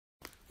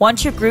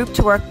Want your group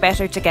to work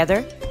better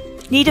together?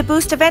 Need a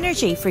boost of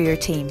energy for your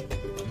team?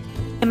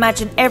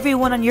 Imagine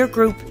everyone on your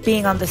group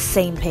being on the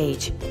same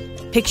page.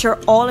 Picture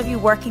all of you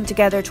working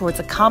together towards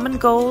a common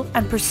goal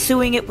and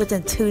pursuing it with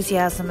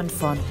enthusiasm and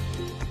fun.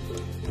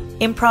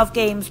 Improv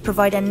games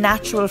provide a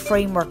natural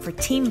framework for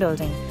team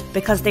building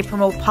because they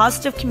promote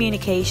positive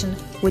communication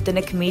within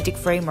a comedic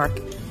framework,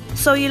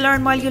 so you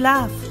learn while you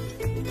laugh.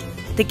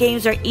 The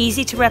games are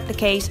easy to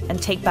replicate and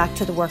take back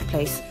to the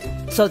workplace,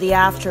 so the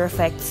after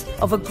effects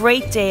of a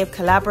great day of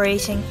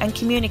collaborating and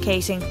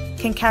communicating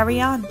can carry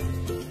on.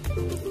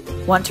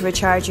 Want to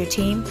recharge your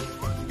team?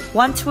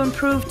 Want to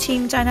improve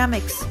team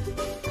dynamics?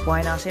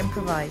 Why not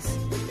improvise?